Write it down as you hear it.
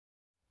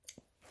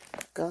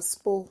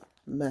Gospel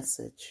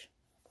Message.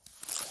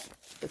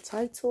 The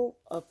title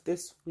of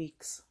this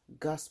week's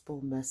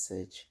Gospel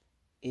Message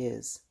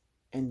is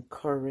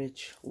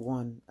Encourage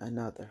One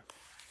Another.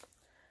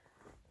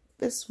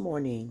 This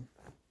morning,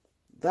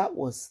 that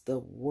was the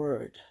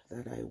word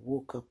that I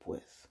woke up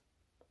with.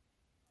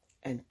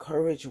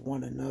 Encourage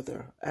one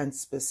another. And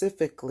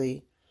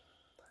specifically,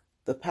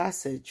 the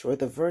passage or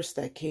the verse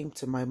that came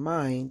to my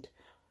mind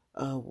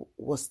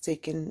was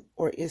taken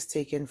or is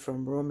taken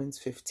from Romans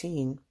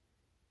 15,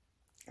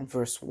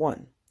 verse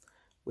 1,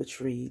 which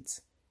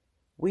reads,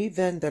 "We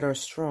then that are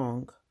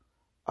strong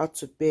ought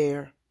to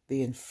bear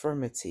the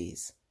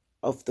infirmities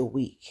of the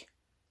weak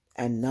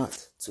and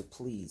not to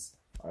please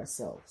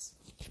ourselves."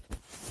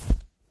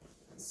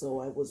 So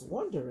I was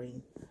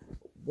wondering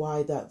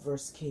why that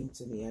verse came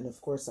to me. And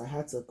of course, I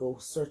had to go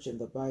search in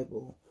the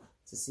Bible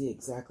to see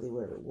exactly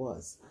where it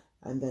was.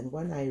 And then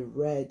when I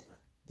read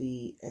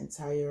the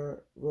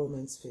entire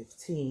Romans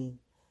 15,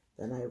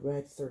 then I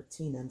read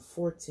 13 and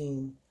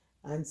 14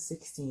 and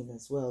 16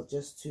 as well,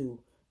 just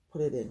to put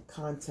it in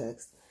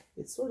context.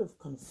 It sort of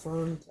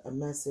confirmed a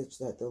message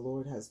that the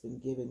Lord has been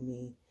giving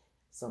me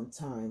some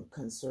time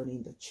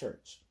concerning the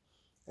church,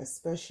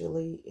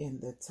 especially in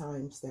the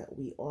times that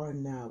we are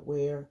now,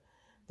 where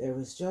there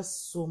is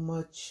just so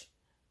much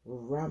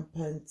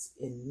rampant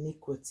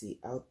iniquity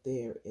out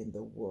there in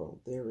the world.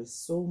 There is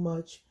so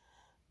much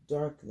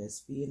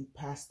darkness being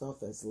passed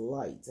off as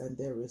light, and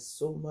there is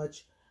so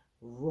much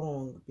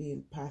wrong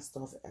being passed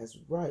off as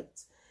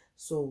right.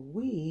 So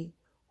we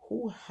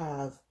who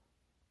have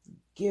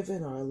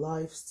given our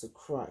lives to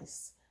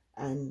Christ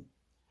and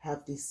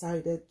have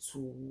decided to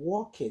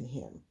walk in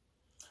Him,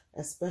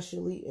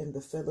 especially in the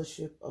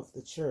fellowship of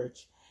the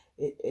church,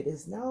 it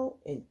is now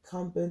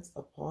incumbent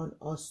upon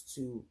us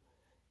to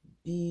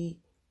be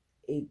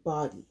a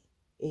body,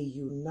 a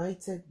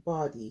united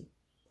body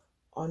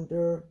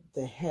under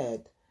the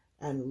head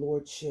and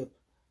lordship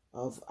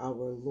of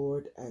our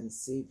Lord and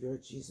Savior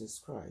Jesus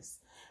Christ.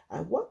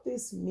 And what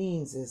this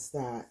means is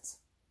that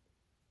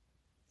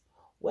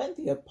when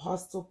the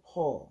Apostle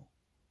Paul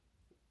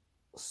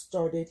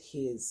started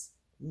his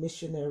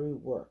missionary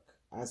work,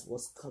 as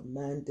was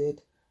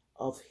commanded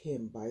of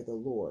him by the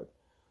Lord,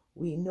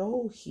 we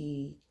know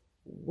he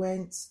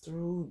went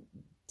through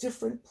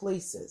different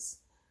places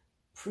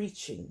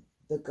preaching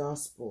the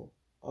gospel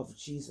of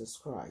Jesus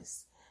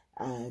Christ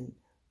and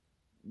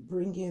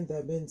bringing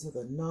them into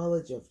the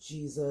knowledge of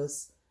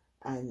Jesus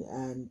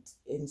and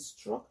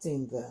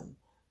instructing them,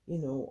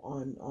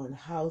 on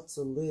how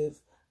to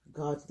live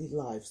godly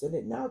lives. And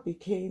it now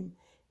became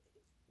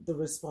the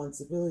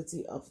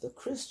responsibility of the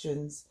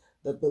Christians,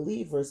 the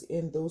believers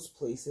in those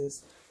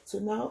places, to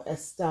now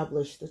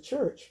establish the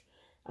church.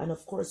 And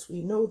of course,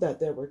 we know that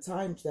there were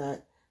times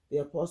that the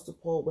Apostle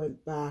Paul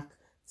went back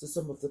to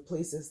some of the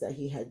places that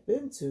he had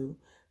been to,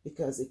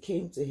 because it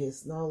came to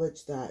his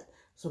knowledge that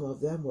some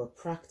of them were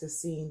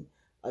practicing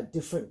a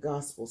different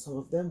gospel. Some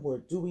of them were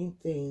doing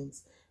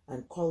things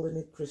and calling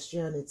it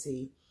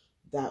Christianity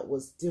that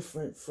was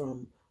different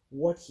from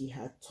what he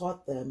had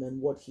taught them and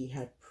what he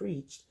had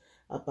preached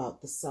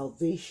about the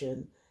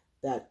salvation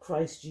that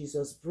Christ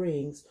Jesus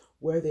brings,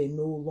 where they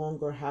no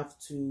longer have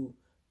to,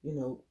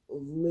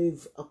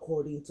 live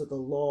according to the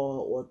law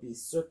or be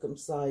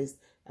circumcised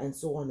and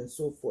so on and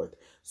so forth.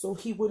 So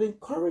he would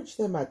encourage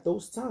them at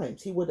those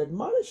times. He would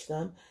admonish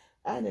them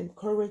and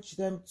encourage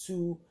them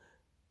to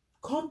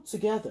come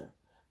together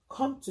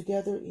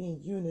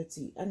in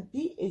unity and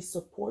be a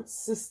support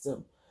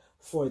system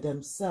for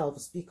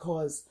themselves,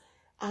 because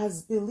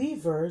as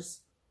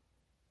believers,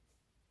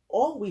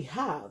 all we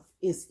have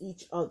is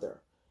each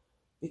other,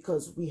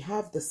 because we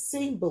have the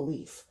same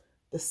belief,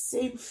 the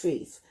same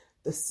faith,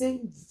 the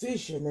same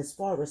vision as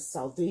far as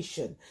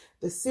salvation,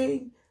 the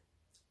same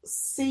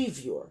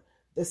Savior,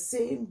 the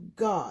same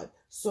God.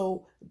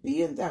 So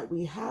being that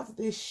we have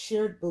this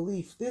shared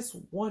belief, this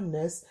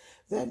oneness,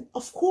 then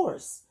of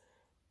course,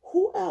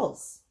 who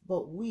else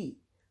but we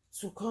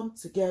to come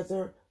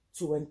together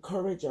to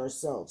encourage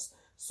ourselves?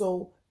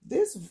 So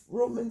this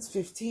Romans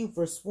 15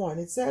 verse 1,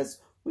 it says,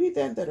 "We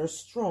then that are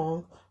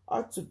strong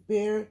ought to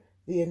bear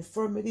the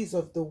infirmities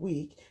of the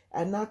weak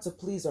and not to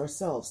please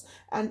ourselves."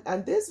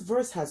 And this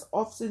verse has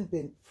often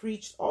been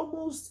preached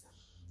almost,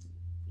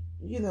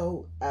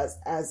 as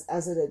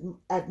an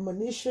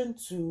admonition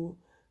to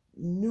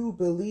new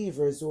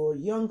believers or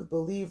young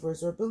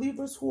believers or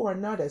believers who are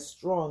not as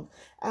strong.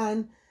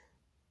 And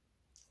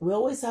we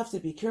always have to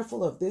be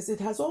careful of this. It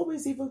has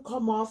always even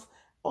come off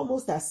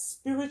almost as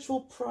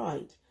spiritual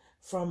pride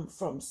from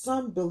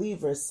some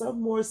believers,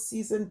 some more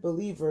seasoned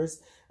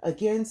believers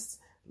against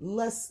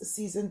less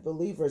seasoned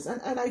believers.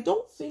 And I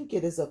don't think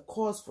it is a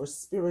cause for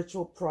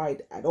spiritual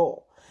pride at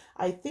all.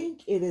 I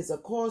think it is a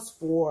cause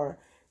for,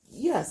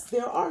 yes,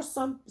 there are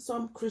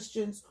some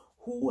Christians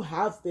who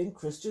have been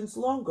Christians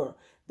longer.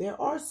 There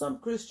are some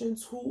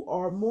Christians who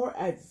are more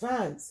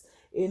advanced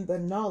in the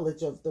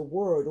knowledge of the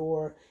word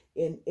or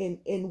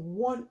in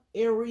one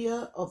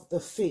area of the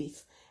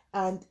faith.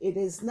 And it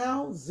is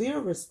now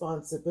their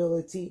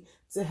responsibility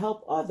to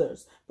help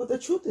others. But the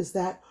truth is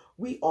that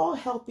we all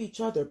help each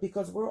other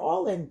because we're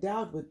all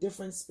endowed with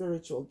different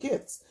spiritual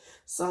gifts.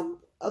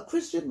 A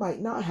Christian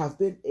might not have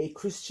been a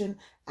Christian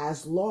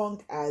as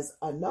long as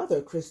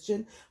another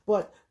Christian,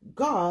 but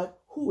God,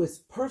 who is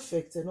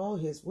perfect in all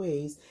his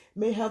ways,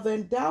 may have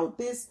endowed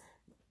this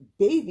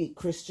baby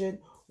Christian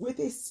with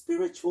a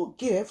spiritual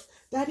gift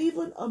that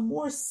even a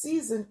more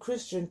seasoned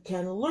Christian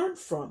can learn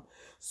from.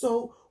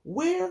 So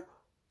where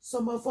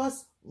some of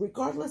us,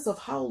 regardless of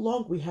how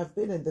long we have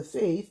been in the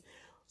faith,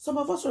 some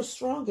of us are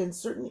strong in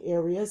certain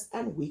areas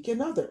and weak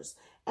in others,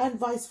 and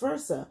vice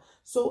versa.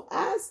 So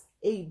as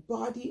a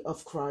body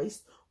of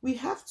Christ, we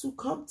have to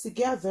come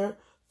together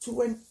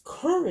to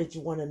encourage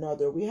one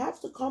another. We have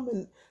to come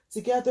in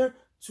together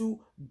to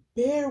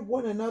bear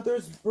one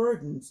another's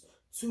burdens,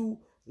 to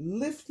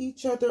lift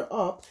each other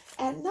up,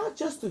 and not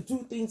just to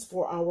do things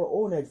for our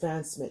own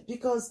advancement.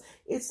 Because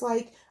it's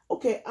like,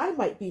 okay, I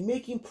might be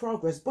making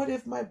progress, but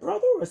if my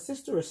brother or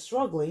sister is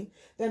struggling,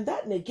 then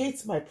that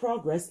negates my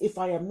progress if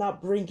I am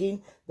not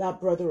bringing that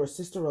brother or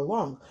sister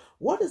along.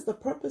 What is the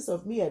purpose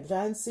of me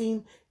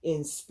advancing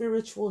in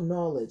spiritual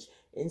knowledge,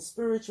 in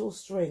spiritual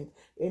strength,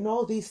 in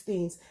all these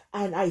things,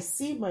 and I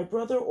see my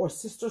brother or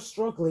sister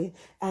struggling,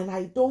 and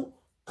I don't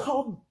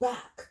come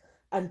back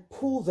and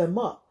pull them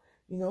up?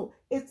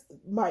 It's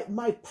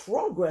my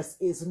progress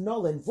is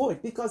null and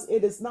void because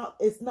it's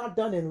not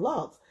done in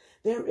love.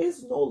 There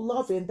is no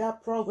love in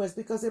that progress,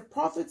 because it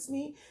profits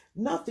me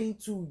nothing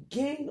to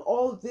gain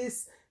all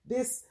this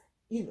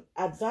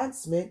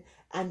advancement,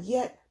 and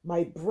yet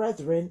my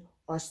brethren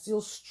are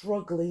still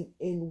struggling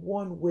in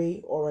one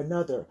way or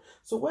another.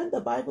 So when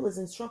the Bible is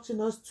instructing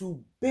us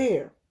to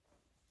bear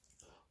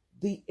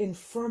the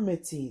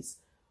infirmities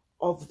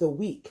of the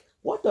weak,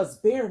 what does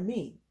bear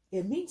mean?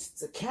 It means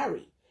to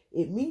carry.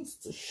 It means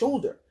to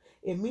shoulder.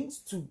 It means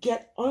to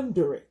get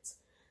under it.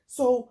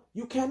 So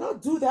you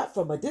cannot do that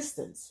from a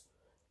distance.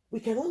 We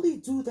can only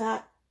do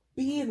that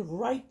being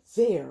right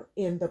there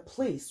in the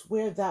place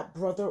where that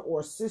brother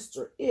or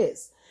sister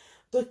is.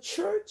 The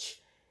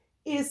church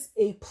is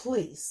a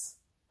place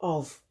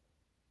of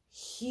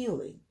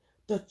healing.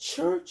 The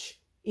church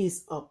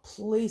is a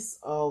place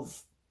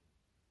of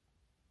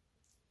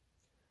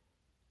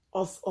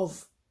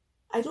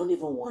I don't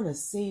even want to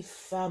say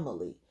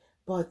family,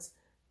 but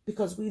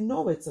because we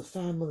know it's a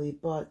family,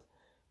 but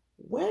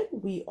when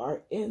we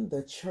are in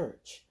the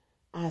church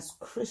as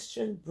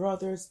Christian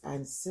brothers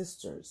and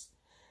sisters,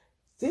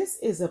 this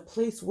is a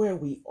place where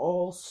we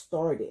all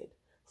started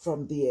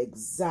from the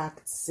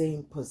exact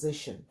same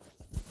position.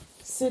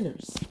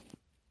 Sinners,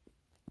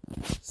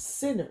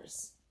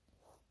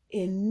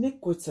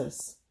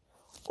 iniquitous,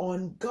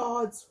 on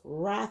God's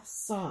wrath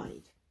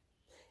side.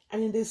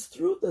 And it is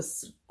through the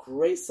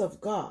grace of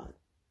God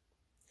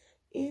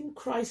in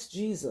Christ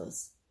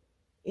Jesus,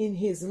 in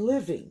his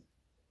living,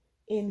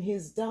 in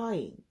his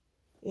dying,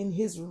 in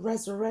his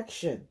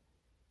resurrection.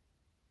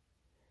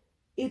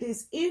 It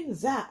is in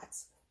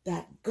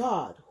that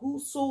God, who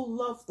so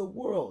loved the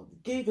world,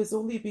 gave his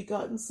only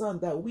begotten Son,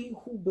 that we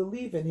who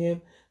believe in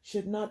him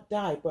should not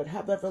die but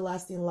have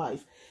everlasting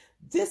life.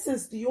 This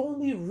is the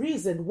only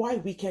reason why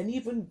we can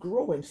even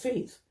grow in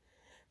faith.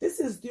 This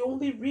is the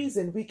only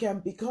reason we can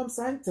become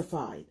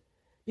sanctified,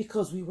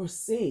 because we were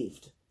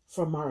saved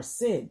from our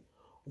sin.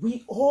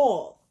 We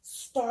all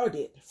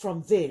started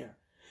from there.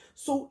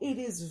 So it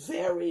is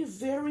very,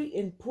 very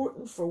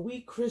important for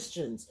we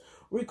Christians,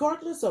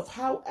 regardless of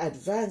how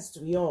advanced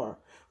we are,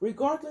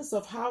 regardless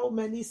of how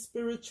many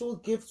spiritual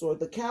gifts or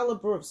the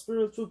caliber of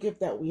spiritual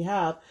gift that we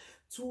have,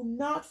 to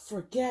not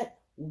forget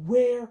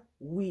where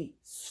we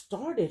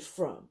started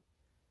from.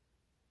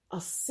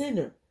 A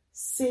sinner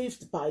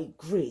saved by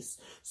grace.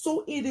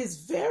 So it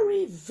is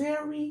very,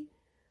 very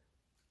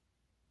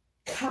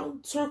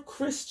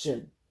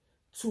counter-Christian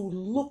to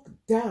look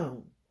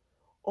down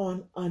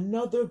on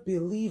another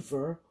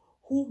believer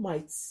who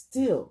might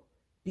still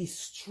be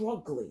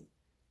struggling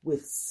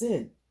with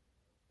sin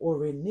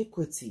or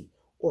iniquity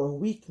or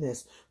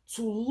weakness.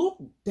 To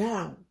look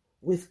down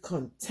with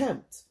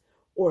contempt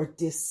or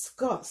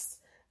disgust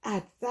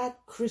at that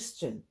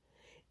Christian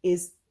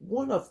is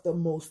one of the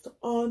most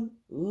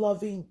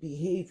unloving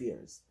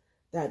behaviors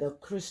that a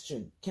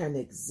Christian can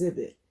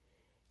exhibit.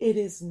 It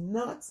is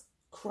not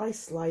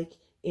Christ-like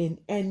in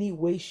any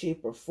way,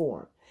 shape, or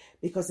form.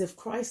 Because if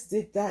Christ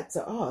did that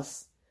to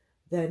us,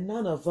 then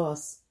none of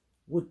us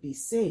would be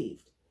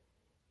saved.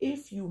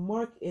 If you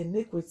mark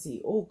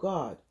iniquity, O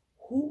God,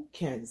 who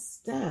can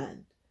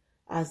stand?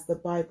 As the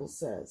Bible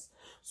says.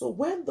 So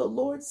when the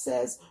Lord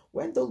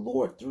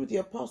through the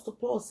Apostle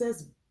Paul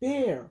says,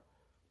 bear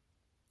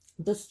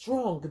the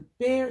strong,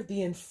 bear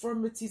the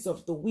infirmities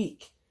of the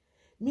weak,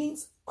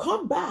 means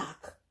come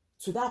back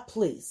to that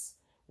place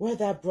where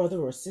that brother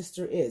or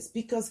sister is.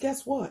 Because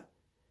guess what?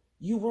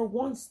 You were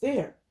once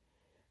there.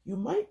 You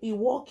might be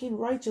walking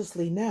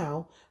righteously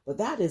now, but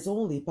that is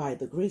only by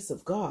the grace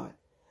of God.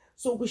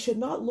 So we should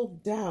not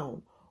look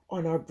down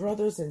on our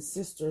brothers and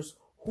sisters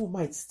who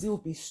might still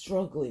be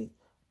struggling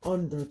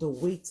under the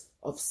weight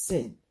of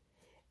sin.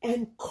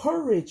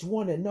 Encourage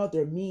one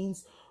another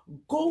means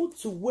go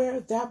to where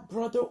that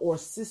brother or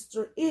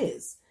sister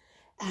is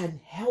and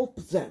help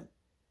them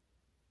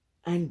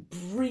and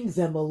bring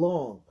them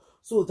along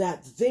so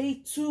that they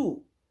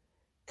too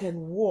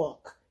can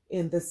walk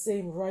in the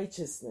same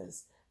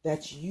righteousness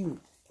that you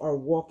are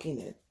walking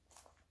in.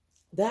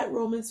 That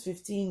Romans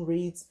 15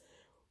 reads,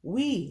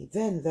 "We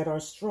then that are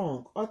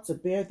strong ought to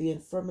bear the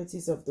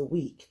infirmities of the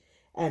weak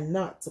and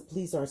not to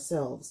please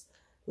ourselves.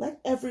 Let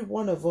every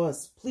one of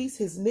us please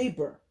his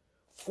neighbor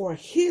for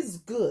his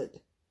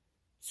good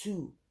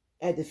to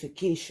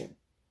edification.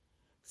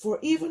 For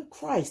even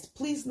Christ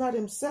pleased not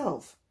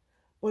himself,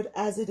 but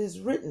as it is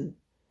written,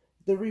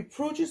 the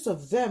reproaches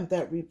of them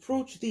that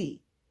reproach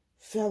thee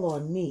fell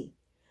on me.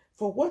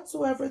 For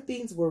whatsoever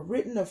things were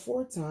written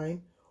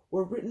aforetime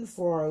were written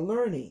for our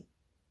learning,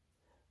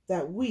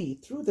 that we,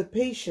 through the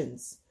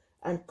patience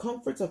and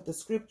comfort of the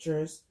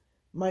Scriptures,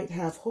 might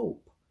have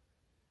hope.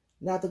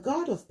 Now the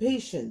God of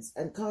patience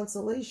and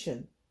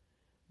consolation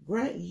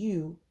grant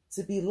you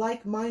to be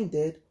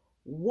like-minded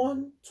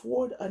one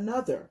toward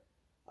another,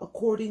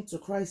 according to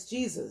Christ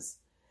Jesus,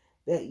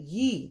 that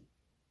ye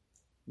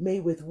may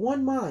with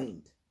one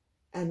mind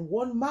and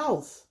one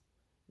mouth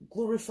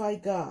glorify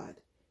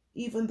God,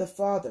 even the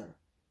Father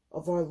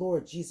of our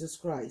Lord Jesus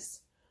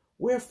Christ.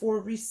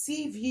 Wherefore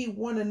receive ye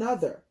one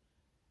another,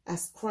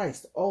 as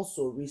Christ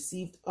also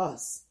received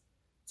us,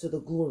 to the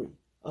glory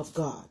of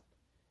God."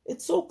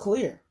 It's so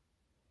clear.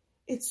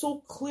 It's so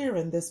clear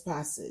in this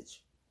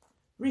passage.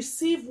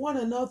 Receive one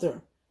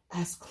another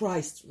as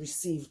Christ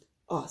received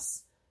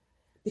us.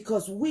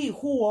 Because we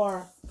who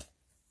are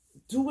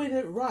doing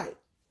it right,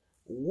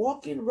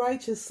 walking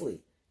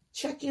righteously,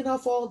 checking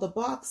off all the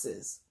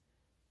boxes,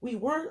 we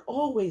weren't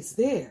always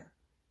there.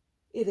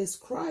 It is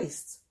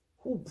Christ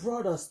who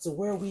brought us to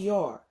where we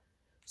are,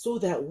 so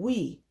that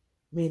we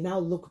may now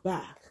look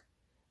back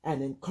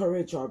and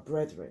encourage our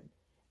brethren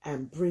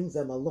and bring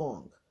them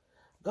along.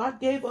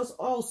 God gave us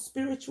all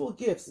spiritual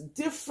gifts,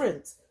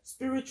 different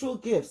spiritual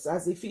gifts,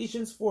 as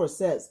Ephesians 4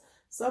 says.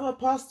 Some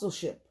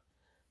apostleship,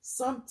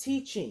 some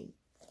teaching,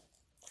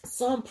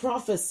 some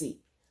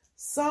prophecy,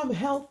 some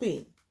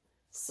helping,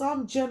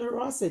 some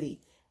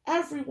generosity.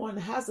 Everyone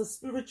has a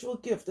spiritual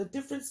gift, a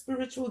different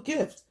spiritual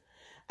gift.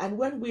 And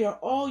when we are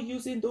all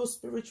using those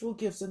spiritual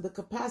gifts in the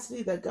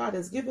capacity that God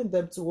has given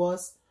them to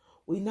us,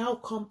 we now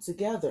come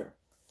together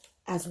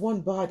as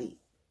one body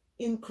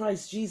in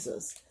Christ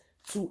Jesus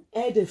to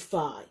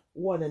edify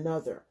one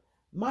another.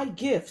 My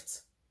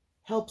gift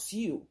helps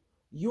you.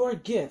 Your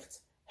gift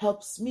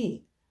helps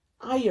me.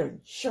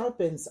 Iron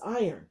sharpens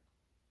iron.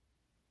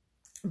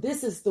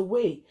 This is the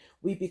way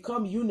we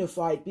become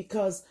unified,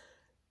 because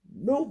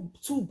no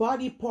two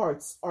body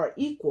parts are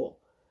equal.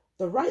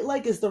 The right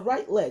leg is the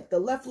right leg. The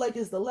left leg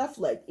is the left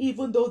leg,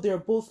 even though they're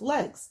both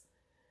legs.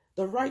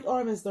 The right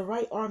arm is the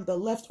right arm. The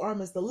left arm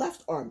is the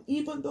left arm,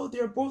 even though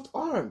they're both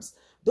arms.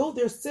 Though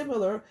they're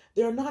similar,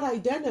 they're not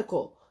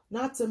identical.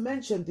 Not to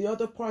mention the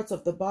other parts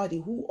of the body,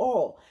 who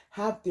all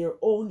have their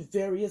own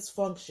various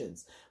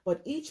functions.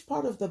 But each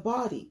part of the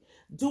body,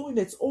 doing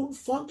its own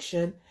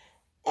function,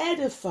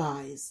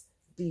 edifies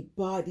the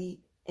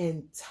body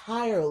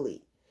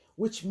entirely,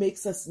 which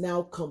makes us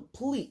now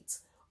complete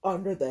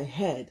under the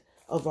head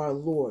of our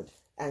Lord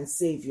and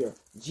Savior,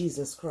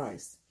 Jesus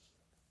Christ.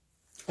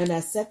 And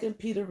as 2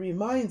 Peter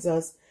reminds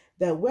us,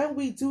 that when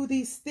we do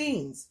these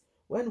things,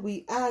 when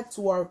we add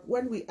to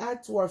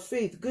our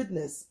faith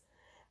goodness,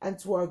 and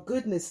to our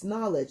goodness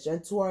knowledge,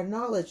 and to our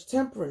knowledge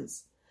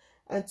temperance,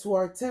 and to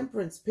our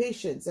temperance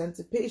patience, and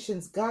to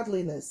patience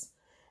godliness,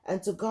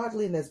 and to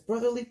godliness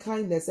brotherly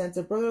kindness, and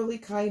to brotherly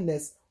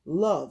kindness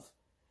love.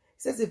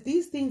 It says, if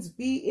these things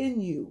be in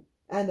you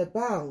and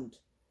abound,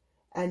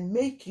 and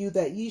make you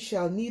that ye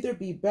shall neither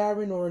be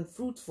barren nor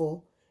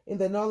unfruitful in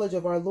the knowledge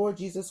of our Lord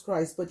Jesus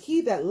Christ. But he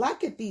that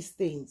lacketh these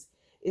things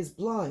is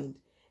blind,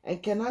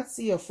 and cannot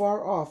see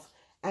afar off,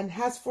 and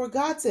has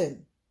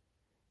forgotten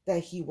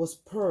that he was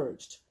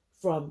purged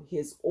from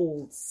his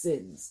old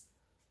sins.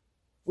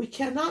 We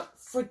cannot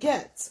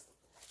forget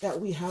that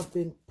we have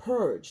been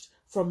purged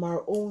from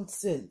our own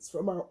sins,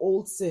 from our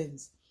old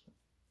sins.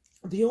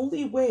 The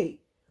only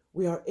way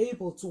we are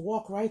able to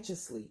walk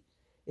righteously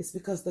is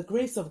because the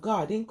grace of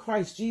God in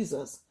Christ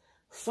Jesus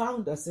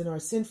found us in our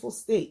sinful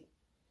state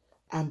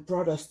and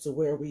brought us to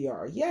where we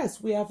are.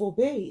 Yes, we have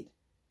obeyed,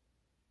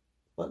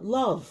 but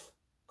love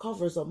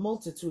covers a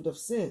multitude of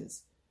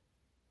sins.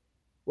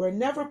 We're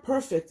never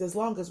perfect as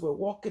long as we're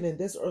walking in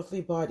this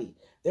earthly body.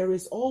 There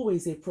is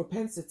always a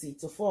propensity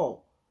to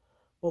fall.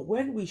 But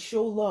when we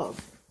show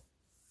love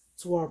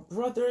to our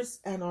brothers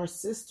and our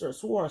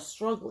sisters who are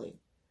struggling,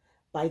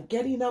 by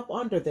getting up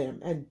under them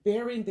and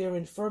bearing their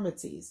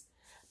infirmities,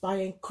 by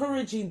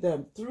encouraging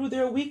them through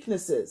their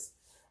weaknesses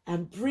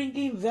and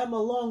bringing them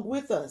along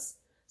with us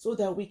so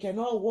that we can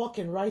all walk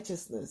in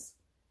righteousness,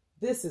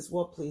 this is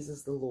what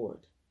pleases the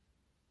Lord.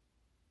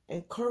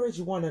 Encourage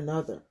one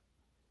another,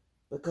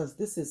 because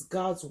this is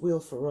God's will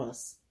for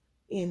us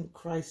in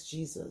Christ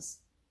Jesus.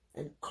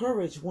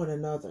 Encourage one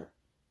another.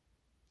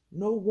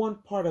 No one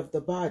part of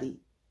the body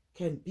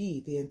can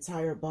be the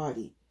entire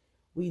body.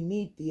 We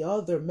need the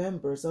other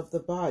members of the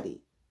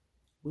body.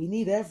 We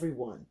need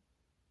everyone.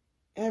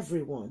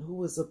 everyone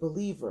who is a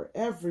believer,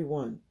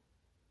 everyone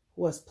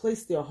who has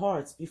placed their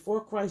hearts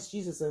before Christ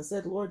Jesus and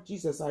said, Lord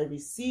Jesus, I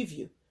receive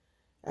you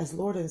as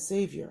Lord and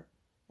Savior,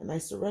 and I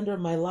surrender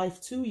my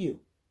life to you,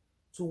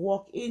 to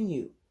walk in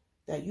you,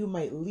 that you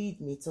might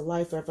lead me to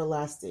life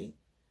everlasting.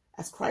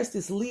 As Christ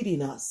is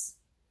leading us,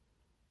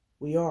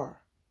 we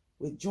are,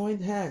 with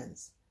joined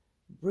hands,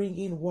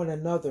 bringing one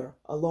another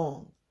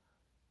along,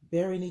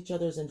 bearing each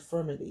other's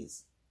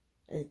infirmities,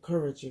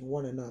 encouraging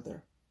one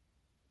another.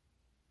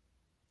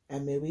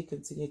 And may we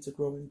continue to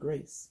grow in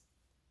grace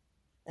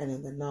and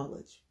in the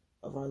knowledge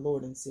of our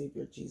Lord and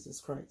Savior,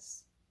 Jesus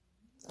Christ.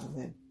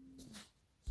 Amen.